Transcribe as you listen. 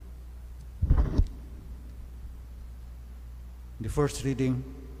The first reading,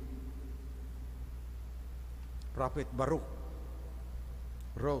 Prophet Baruch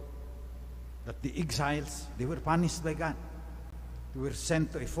wrote that the exiles, they were punished by God. They were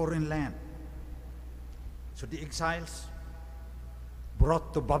sent to a foreign land. So the exiles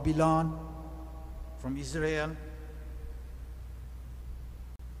brought to Babylon from Israel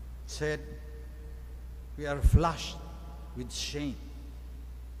said, "We are flushed with shame.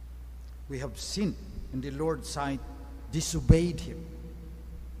 We have sinned in the Lord's sight, disobeyed Him.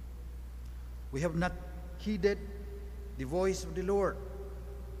 We have not heeded the voice of the Lord.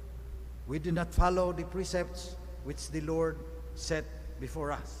 We did not follow the precepts which the Lord set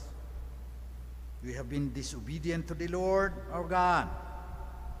before us. We have been disobedient to the Lord our God.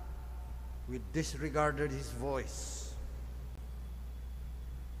 We disregarded His voice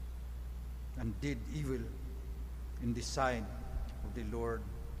and did evil in the sight of the Lord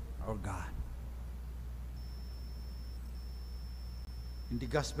our God." In the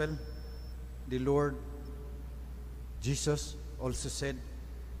gospel, the Lord Jesus also said,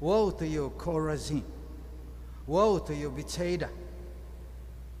 "Woe to you, Chorazin! Woe to you, Bethsaida!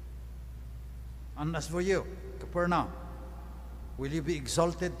 And as for you, Capernaum, will you be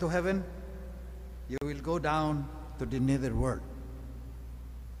exalted to heaven? You will go down to the nether world."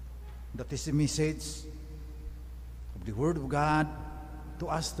 That is the message of the Word of God to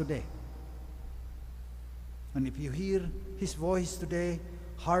us today. And if you hear His voice today,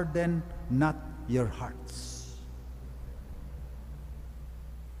 harden not your hearts.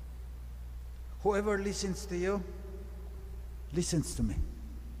 Whoever listens to you, listens to me.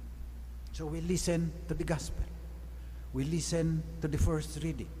 So we listen to the gospel. We listen to the first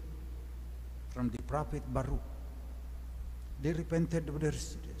reading from the prophet Baruch. They repented of their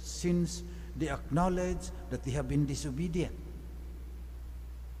sins. They acknowledged that they have been disobedient.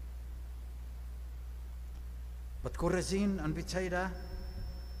 But Chorazin and Bethsaida,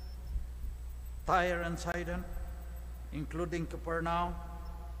 Tyre and Sidon, including Capernaum,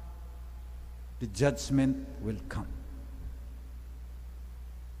 the judgment will come.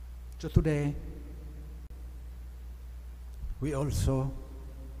 So today, we also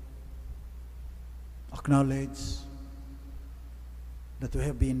acknowledge that we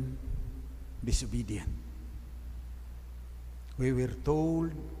have been disobedient. We were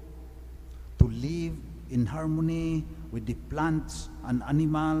told to live in harmony with the plants and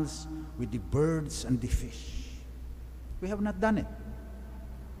animals, with the birds and the fish. We have not done it.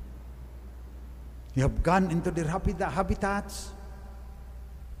 We have gone into their habitats,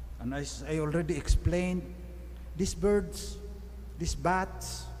 and as I already explained, these birds, these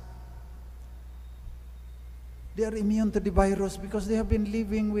bats, they are immune to the virus because they have been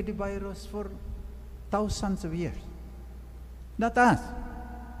living with the virus for thousands of years. Not us.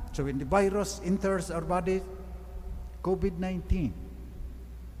 So when the virus enters our body, COVID-19,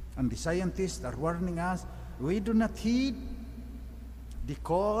 and the scientists are warning us, we do not heed the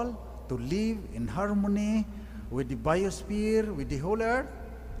call to live in harmony with the biosphere, with the whole earth.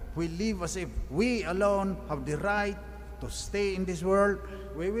 We live as if we alone have the right to stay in this world.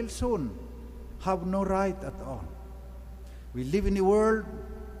 We will soon have no right at all. We live in a world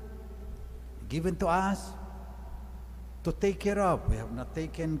given to us to take care of. We have not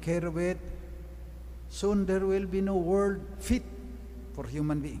taken care of it. Soon there will be no world fit for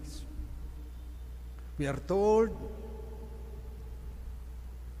human beings. We are told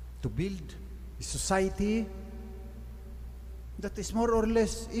to build a society that is more or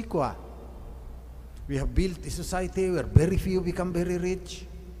less equal. We have built a society where very few become very rich.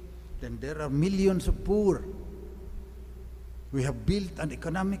 Then there are millions of poor. We have built an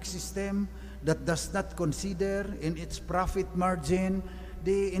economic system that does not consider in its profit margin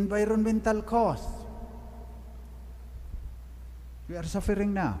the environmental cost. We are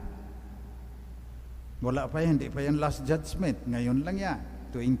suffering now. Wala pa yan, hindi pa yan last judgment. Ngayon lang yan.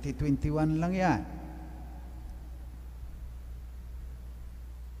 2021 lang yan.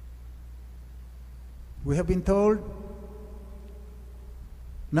 We have been told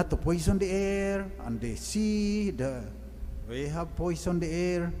not to poison the air and the sea. We have poisoned the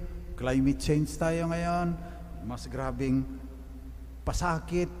air. Climate change tayo ngayon. Mas grabing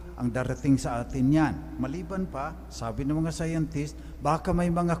pasakit ang darating sa atin yan. Maliban pa, sabi ng mga scientists, baka may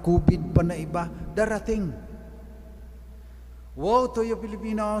mga COVID pa na iba darating. Woe to you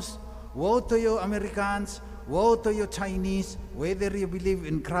Filipinos, woe to you Americans, woe to you Chinese, whether you believe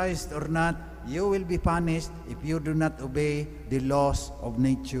in Christ or not, you will be punished if you do not obey the laws of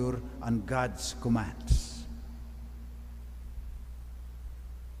nature and God's commands.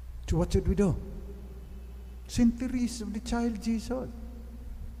 So what should we do? Centuries of the child Jesus,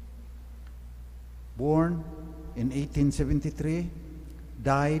 born in 1873,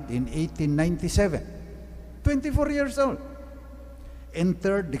 died in 1897. 24 years old.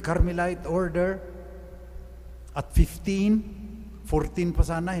 Entered the Carmelite order at 15, 14 pa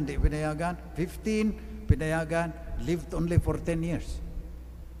sana, hindi pinayagan. 15, pinayagan, lived only for 10 years.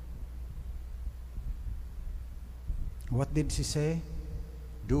 What did she say?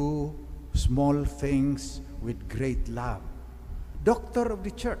 Do small things with great love. Doctor of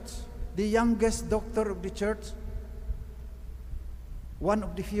the church, the youngest doctor of the church, one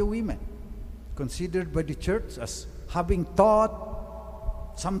of the few women considered by the church as having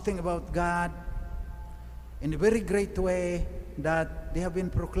taught something about God in a very great way that they have been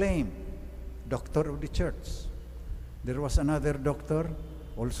proclaimed doctor of the church. There was another doctor,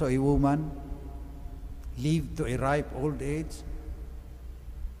 also a woman, lived to a ripe old age,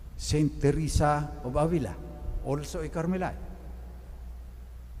 Saint Teresa of Avila, also a Carmelite.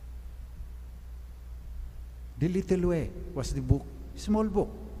 The Little Way was the book, small book,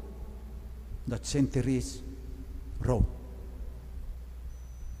 that Saint Teresa wrote.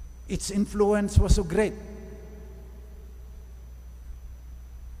 Its influence was so great.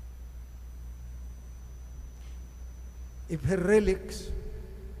 If her relics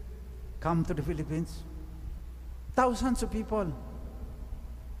come to the Philippines, thousands of people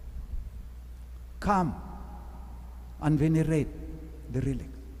come and venerate the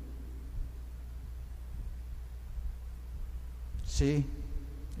relics. She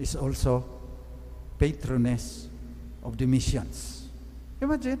is also patroness of the missions.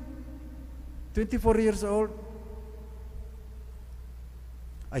 Imagine, 24 years old.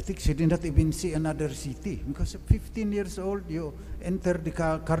 I think she did not even see another city because at 15 years old, you enter the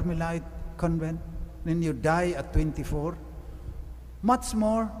Carmelite convent, then you die at 24. Much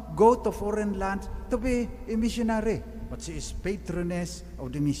more, go to foreign lands to be a missionary. But she is patroness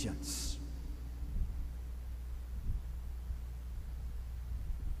of the missions.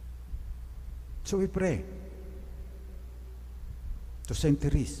 So we pray to Saint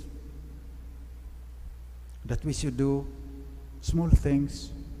Teresa that we should do small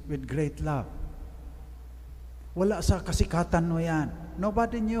things with great love. Wala sa kasikatan mo yan.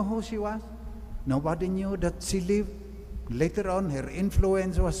 Nobody knew who she was. Nobody knew that she lived. Later on, her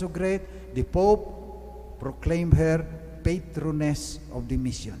influence was so great, the Pope proclaimed her patroness of the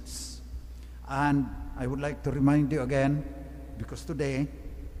missions. And I would like to remind you again, because today,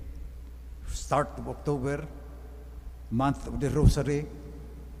 start of October, month of the Rosary,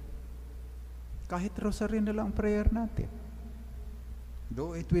 kahit Rosary na lang prayer natin.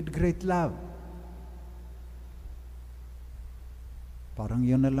 Do it with great love. Parang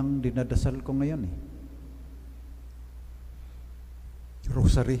yun na lang dinadasal ko ngayon eh.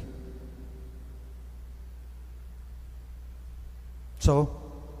 Rosary. So,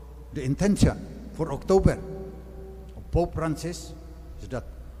 the intention for October of Pope Francis is that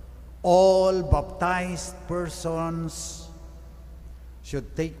all baptized persons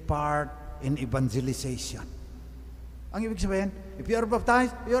should take part in evangelization. Ang ibig sabihin, if you are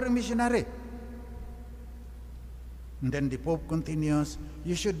baptized, you are a missionary. And then the Pope continues,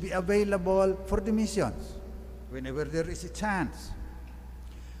 you should be available for the missions whenever there is a chance.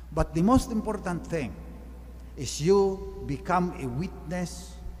 But the most important thing is you become a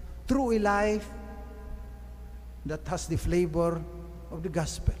witness through a life that has the flavor of the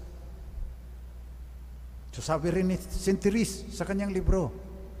gospel. So sabi rin ni Saint Teresa sa kanyang libro,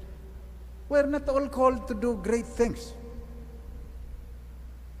 we're not all called to do great things.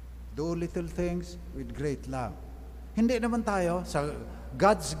 Do little things with great love. Hindi naman tayo, sa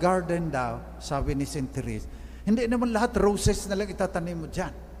God's garden daw, sabi ni Saint Teresa, hindi naman lahat roses na lang itatanim mo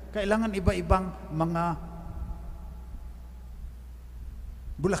dyan. Kailangan iba-ibang mga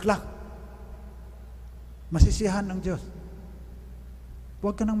bulaklak. Masisiyahan ng Diyos.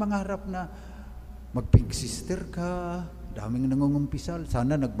 Huwag ka nang mangarap na mag-pink sister ka, daming nangungumpisal,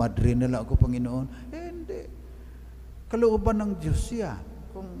 sana nagmadre na lang ako, Panginoon. Hindi. Kalooban ng Diyos yan.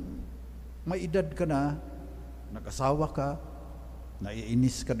 Kung may edad ka na, nag-asawa ka,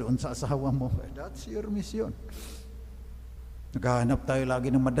 naiinis ka doon sa asawa mo, that's your mission. Naghahanap tayo lagi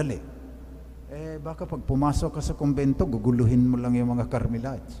ng madali. Baka pag pumasok ka sa kumbento, guguluhin mo lang yung mga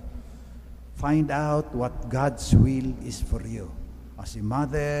Carmelites. Find out what God's will is for you. As a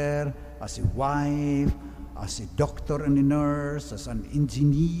mother, as a wife, as a doctor and a nurse, as an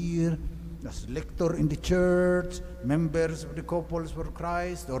engineer, as lector in the church, members of the Couples for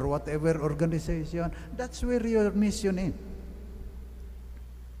Christ, or whatever organization, that's where your mission is.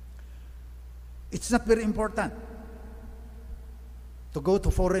 It's not very important to go to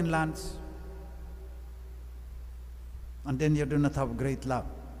foreign lands and then you do not have great love.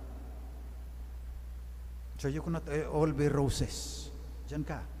 So you cannot all be roses. Diyan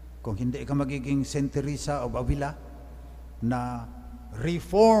ka. Kung hindi ka magiging Saint Teresa of Avila na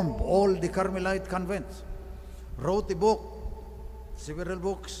reformed all the Carmelite convents, wrote a book, several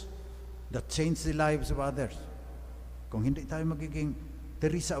books that changed the lives of others. Kung hindi tayo magiging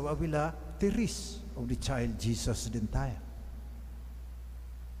Teresa of Avila, Therese of the child Jesus din tayo.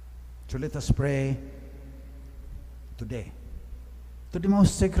 So let us pray today to the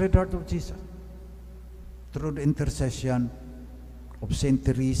most sacred heart of Jesus through the intercession of Saint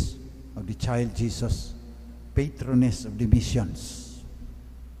Therese of the child Jesus, patroness of the missions.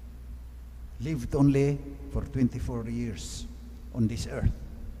 Lived only for 24 years on this earth,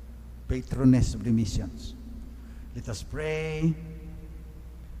 patroness of the missions. Let us pray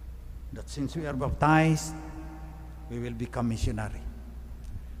that since we are baptized, we will become missionary.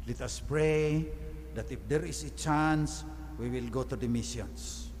 Let us pray that if there is a chance, we will go to the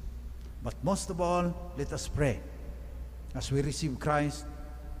missions. But most of all, let us pray as we receive Christ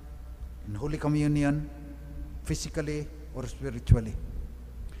in Holy Communion, physically or spiritually.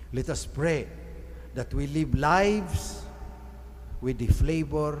 Let us pray that we live lives with the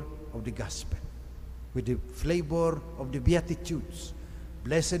flavor of the gospel, with the flavor of the Beatitudes.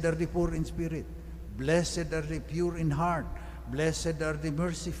 Blessed are the poor in spirit. Blessed are the pure in heart. Blessed are the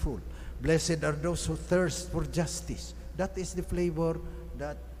merciful. Blessed are those who thirst for justice. That is the flavor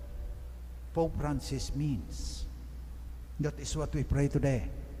that Pope Francis means. That is what we pray today.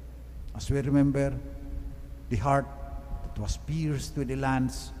 As we remember the heart that was pierced with the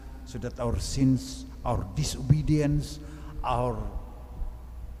lance, so that our sins, our disobedience, our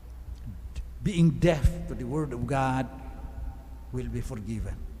being deaf to the word of God will be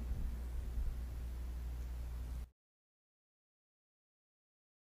forgiven.